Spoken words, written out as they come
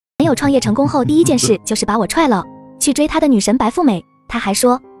男友创业成功后第一件事就是把我踹了，去追他的女神白富美。他还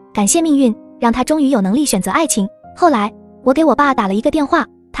说感谢命运，让他终于有能力选择爱情。后来我给我爸打了一个电话，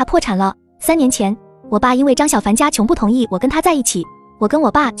他破产了。3年前，我爸因为张小凡家穷不同意我跟他在一起，我跟我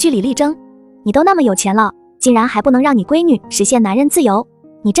爸据理力争。你都那么有钱了，竟然还不能让你闺女实现男人自由，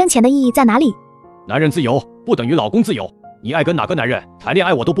你挣钱的意义在哪里？男人自由不等于老公自由，你爱跟哪个男人谈恋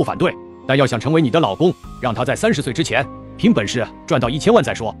爱我都不反对，但要想成为你的老公，让他在30岁之前凭本事赚到1000万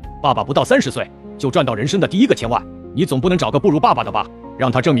再说。爸爸不到30岁就赚到人生的第一个1000万，你总不能找个不如爸爸的吧？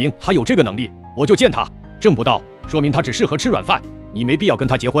让他证明他有这个能力，我就见他。挣不到，说明他只适合吃软饭，你没必要跟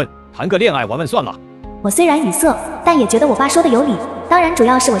他结婚，谈个恋爱玩玩算了。我虽然语塞，但也觉得我爸说的有理。当然，主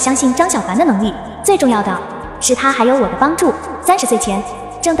要是我相信张小凡的能力，最重要的是他还有我的帮助。30岁前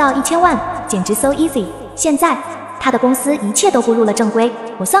挣到1000万，简直 so easy。现在他的公司一切都步入了正规，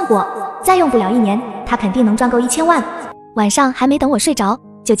我算过，再用不了1年，他肯定能赚够1000万。晚上还没等我睡着，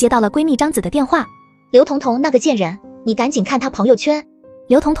就接到了闺蜜张子的电话。刘彤彤那个贱人，你赶紧看她朋友圈。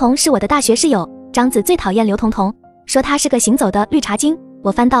刘彤彤是我的大学室友，张子最讨厌刘彤彤，说她是个行走的绿茶精。我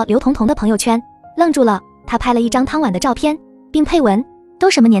翻到刘彤彤的朋友圈，愣住了，她拍了一张汤碗的照片，并配文：都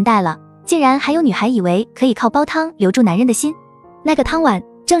什么年代了，竟然还有女孩以为可以靠煲汤留住男人的心。那个汤碗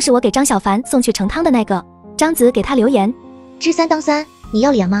正是我给张小凡送去盛汤的那个。张子给他留言：知3当3，你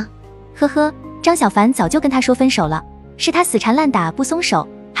要脸吗？呵呵，张小凡早就跟他说分手了，是他死缠烂打不松手，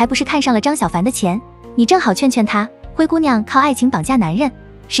还不是看上了张小凡的钱。你正好劝劝他，灰姑娘靠爱情绑架男人，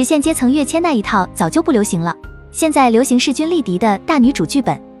实现阶层跃迁那一套早就不流行了，现在流行势均力敌的大女主剧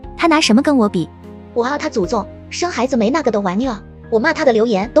本，他拿什么跟我比？我他祖宗生孩子没那个的玩意儿，我骂他的留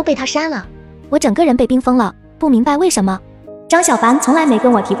言都被他删了。我整个人被冰封了，不明白为什么张小凡从来没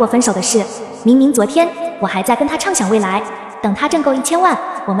跟我提过分手的事，明明昨天我还在跟他畅想未来，等他挣够1000万，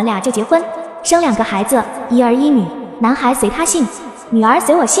我们俩就结婚，生2个孩子，1儿1女，男孩随他姓，女儿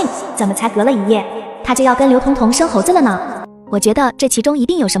随我姓。怎么才隔了1夜，他就要跟刘彤彤生猴子了呢？我觉得这其中一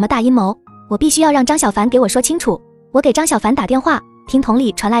定有什么大阴谋，我必须要让张小凡给我说清楚。我给张小凡打电话，听筒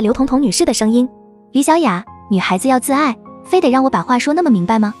里传来刘彤彤女士的声音：李小雅，女孩子要自爱，非得让我把话说那么明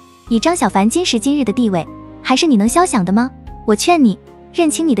白吗？以张小凡今时今日的地位，还是你能肖想的吗？我劝你认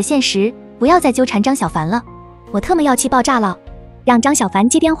清你的现实，不要再纠缠张小凡了。我特么要气爆炸了，让张小凡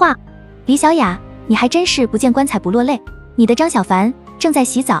接电话。李小雅，你还真是不见棺材不落泪，你的张小凡正在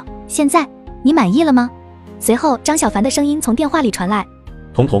洗澡，现在你满意了吗？随后张小凡的声音从电话里传来：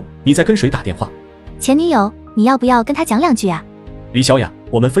彤彤，你在跟谁打电话？前女友，你要不要跟她讲2句啊？李小雅，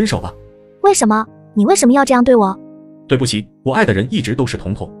我们分手吧。为什么？你为什么要这样对我？对不起，我爱的人一直都是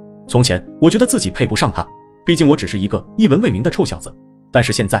彤彤。从前我觉得自己配不上他，毕竟我只是一个一文为名的臭小子，但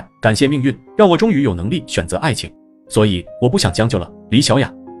是现在感谢命运，让我终于有能力选择爱情，所以我不想将就了。李小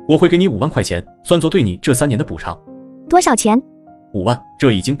雅，我会给你5万块钱，算作对你这3年的补偿。多少钱？5万，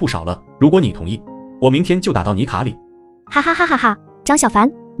这已经不少了，如果你同意，我明天就打到你卡里。哈哈哈哈哈！张小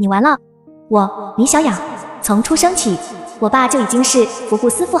凡，你完了。我李小雅从出生起，我爸就已经是福布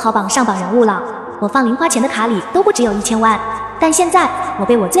斯富豪榜上榜人物了，我放零花钱的卡里都不只有1000万，但现在我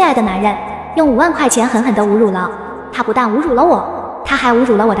被我最爱的男人用5万块钱狠狠地侮辱了。他不但侮辱了我，他还侮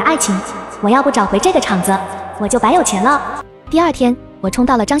辱了我的爱情。我要不找回这个场子，我就白有钱了。第2天，我冲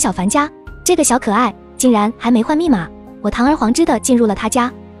到了张小凡家，这个小可爱竟然还没换密码，我堂而皇之地进入了他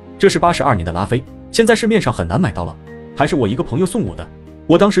家。这是82年的拉菲，现在市面上很难买到了，还是我一个朋友送我的。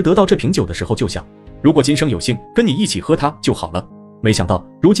我当时得到这瓶酒的时候就想，如果今生有幸跟你一起喝它就好了，没想到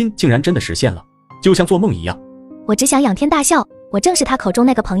如今竟然真的实现了，就像做梦一样。我只想仰天大笑，我正是他口中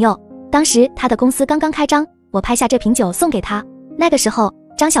那个朋友。当时他的公司刚刚开张，我拍下这瓶酒送给他。那个时候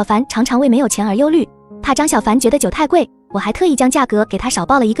张小凡常常为没有钱而忧虑，怕张小凡觉得酒太贵，我还特意将价格给他少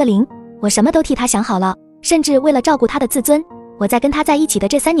报了1个0。我什么都替他想好了，甚至为了照顾他的自尊，我在跟他在一起的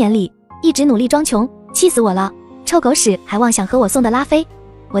这3年里一直努力装穷，气死我了。臭狗屎还妄想和我送的拉菲。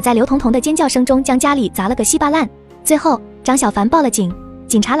我在刘彤彤的尖叫声中将家里砸了个稀巴烂。最后张小凡报了警，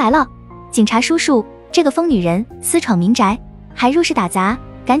警察来了。警察叔叔，这个疯女人私闯民宅，还入室打砸，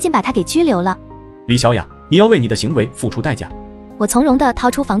赶紧把她给拘留了。李小雅，你要为你的行为付出代价。我从容地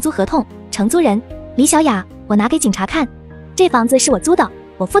掏出房租合同，承租人李小雅，我拿给警察看，这房子是我租的，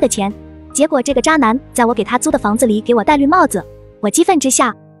我付的钱。结果这个渣男在我给他租的房子里给我戴绿帽子，我激愤之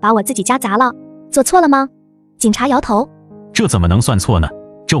下把我自己家砸了，做错了吗？警察摇头，这怎么能算错呢？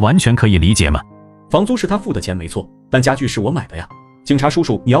这完全可以理解嘛。房租是他付的钱没错，但家具是我买的呀。警察叔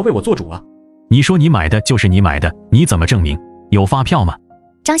叔，你要为我做主啊。你说你买的就是你买的，你怎么证明？有发票吗？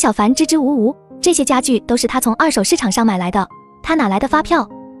张小凡支支吾吾，这些家具都是他从2手市场上买来的，他哪来的发票？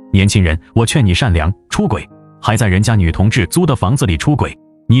年轻人，我劝你善良，出轨还在人家女同志租的房子里出轨，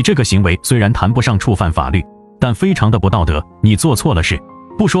你这个行为虽然谈不上触犯法律，但非常的不道德，你做错了事。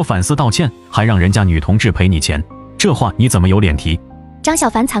不说反思道歉，还让人家女同志赔你钱，这话你怎么有脸提？张小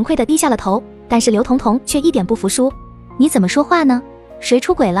凡惭愧地低下了头，但是刘彤彤却一点不服输。你怎么说话呢？谁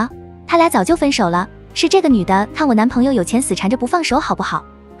出轨了？他俩早就分手了，是这个女的看我男朋友有钱死缠着不放手好不好？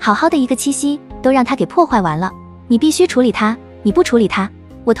好好的一个七夕都让他给破坏完了，你必须处理他，你不处理他，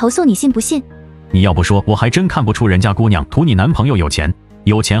我投诉你信不信？你要不说，我还真看不出人家姑娘图你男朋友有钱，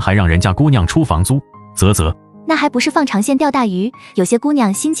有钱还让人家姑娘出房租，啧啧。那还不是放长线钓大鱼，有些姑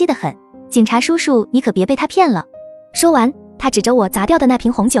娘心机得很。警察叔叔，你可别被他骗了。说完，他指着我砸掉的那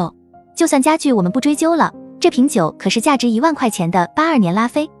瓶红酒，就算家具我们不追究了，这瓶酒可是价值1万块钱的82年拉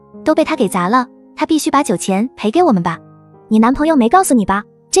菲，都被他给砸了，他必须把酒钱赔给我们吧？你男朋友没告诉你吧？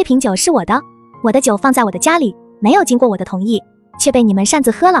这瓶酒是我的，我的酒放在我的家里，没有经过我的同意，却被你们擅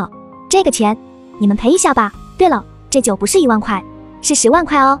自喝了，这个钱你们赔一下吧。对了，这酒不是1万块，是10万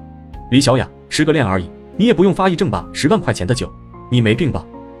块哦。李小雅，失个恋而已，你也不用发一证吧？10万块钱的酒，你没病吧？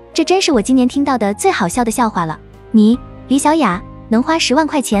这真是我今年听到的最好笑的笑话了。你李小雅能花10万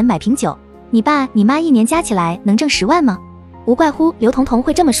块钱买瓶酒，你爸你妈一年加起来能挣10万吗？无怪乎刘彤彤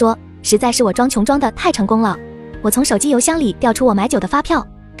会这么说，实在是我装穷装的太成功了。我从手机邮箱里调出我买酒的发票，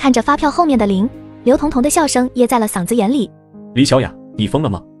看着发票后面的0，刘彤彤的笑声噎在了嗓子眼里。李小雅，你疯了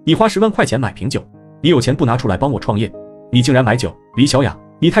吗？你花10万块钱买瓶酒，你有钱不拿出来帮我创业，你竟然买酒！李小雅，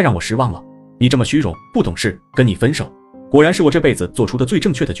你太让我失望了，你这么虚荣不懂事，跟你分手，果然是我这辈子做出的最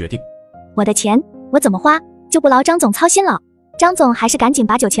正确的决定。我的钱我怎么花就不劳张总操心了，张总还是赶紧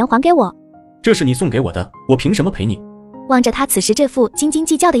把酒钱还给我。这是你送给我的，我凭什么赔你？望着他此时这副斤斤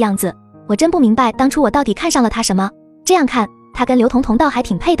计较的样子，我真不明白当初我到底看上了他什么。这样看他跟刘彤彤倒还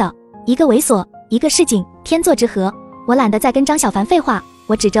挺配的，一个猥琐，一个市井，天作之合。我懒得再跟张小凡废话，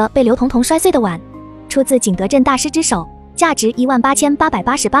我指着被刘彤彤摔碎的碗，出自景德镇大师之手，价值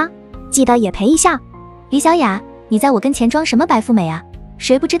18888，记得也赔一下。李小雅，你在我跟前装什么白富美啊？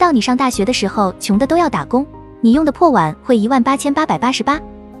谁不知道你上大学的时候穷的都要打工，你用的破碗会18888，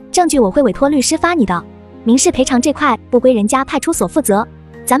证据我会委托律师发你的。民事赔偿这块不归人家派出所负责，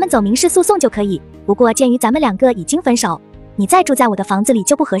咱们走民事诉讼就可以。不过鉴于咱们2个已经分手，你再住在我的房子里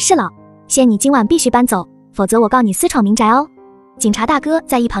就不合适了，限你今晚必须搬走，否则我告你私闯民宅哦。警察大哥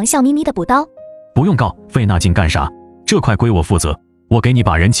在一旁笑眯眯的补刀，不用告，费那劲干啥？这块归我负责，我给你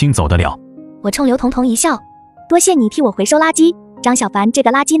把人清走得了。我冲刘彤彤一笑，多谢你替我回收垃圾，张小凡这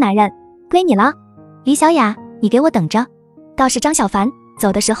个垃圾男人，归你了。李小雅，你给我等着。倒是张小凡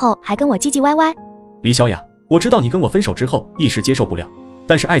走的时候还跟我唧唧歪歪。李小雅，我知道你跟我分手之后一时接受不了，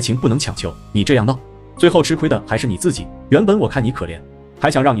但是爱情不能强求，你这样闹，最后吃亏的还是你自己。原本我看你可怜，还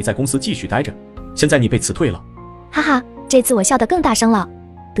想让你在公司继续待着，现在你被辞退了。哈哈，这次我笑得更大声了，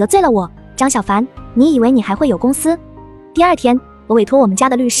得罪了我，张小凡，你以为你还会有公司？第二天，我委托我们家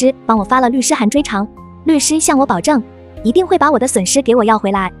的律师帮我发了律师函追偿，律师向我保证，一定会把我的损失给我要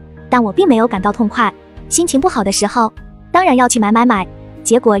回来，但我并没有感到痛快，心情不好的时候，当然要去买，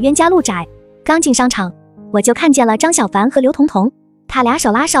结果冤家路窄，刚进商场，我就看见了张小凡和刘彤彤，他俩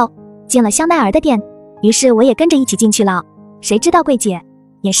手拉手进了香奈儿的店，于是我也跟着一起进去了。谁知道柜姐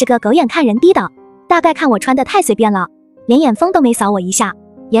也是个狗眼看人低的，大概看我穿得太随便了，连眼风都没扫我一下，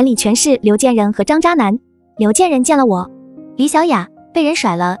眼里全是刘建仁和张渣男。刘建仁见了我，李小雅被人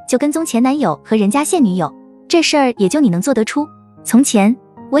甩了就跟踪前男友和人家现女友，这事儿也就你能做得出。从前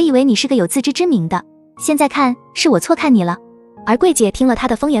我以为你是个有自知之明的，现在看是我错看你了。而柜姐听了他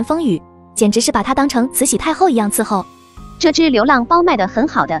的风言风语，简直是把他当成慈禧太后一样伺候。这只流浪包卖得很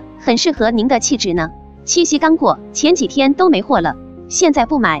好的，很适合您的气质呢。七夕刚过，前几天都没货了，现在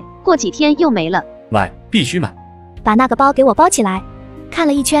不买，过几天又没了。买，必须买。把那个包给我包起来。看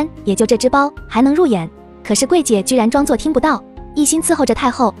了一圈，也就这只包还能入眼，可是柜姐居然装作听不到，一心伺候着太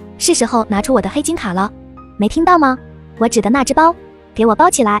后，是时候拿出我的黑金卡了。没听到吗？我指的那只包，给我包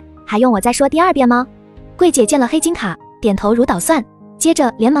起来，还用我再说第2遍吗？柜姐见了黑金卡，点头如捣蒜，接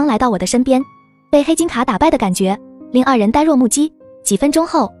着连忙来到我的身边。被黑金卡打败的感觉令2人呆若木鸡。几分钟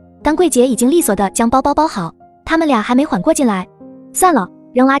后，当柜姐已经利索地将包包好，他们俩还没缓过劲来。算了，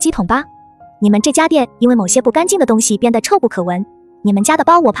扔垃圾桶吧。你们这家店因为某些不干净的东西变得臭不可闻，你们家的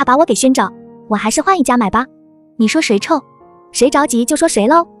包我怕把我给熏着，我还是换一家买吧。你说谁臭？谁着急就说谁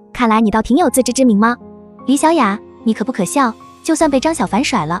喽。看来你倒挺有自知之明吗？李小雅，你可不可笑？就算被张小凡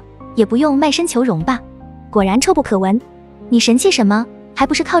甩了，也不用卖身求荣吧？果然臭不可闻。你神气什么？还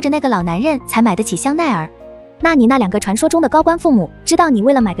不是靠着那个老男人才买得起香奈儿。那你那2个传说中的高官父母知道你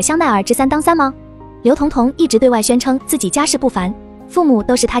为了买个香奈儿知3当3吗？刘彤彤一直对外宣称自己家世不凡，父母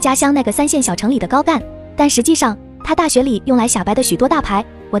都是他家乡那个3线小城里的高干，但实际上他大学里用来小白的许多大牌，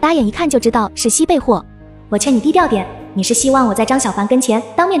我搭眼一看就知道是西贝货。我劝你低调点，你是希望我在张小凡跟前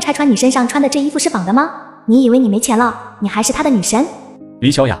当面拆穿你身上穿的这衣服是仿的吗？你以为你没钱了，你还是他的女神？李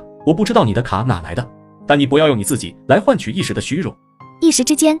小雅，我不知道你的卡哪来的，但你不要用你自己来换取一时的虚荣。一时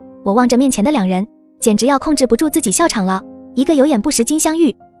之间，我望着面前的两人，简直要控制不住自己笑场了。一个有眼不识金镶玉，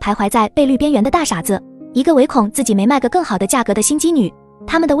徘徊在倍率边缘的大傻子，一个唯恐自己没卖个更好的价格的心机女。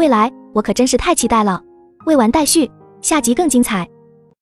他们的未来，我可真是太期待了。未完待续，下集更精彩。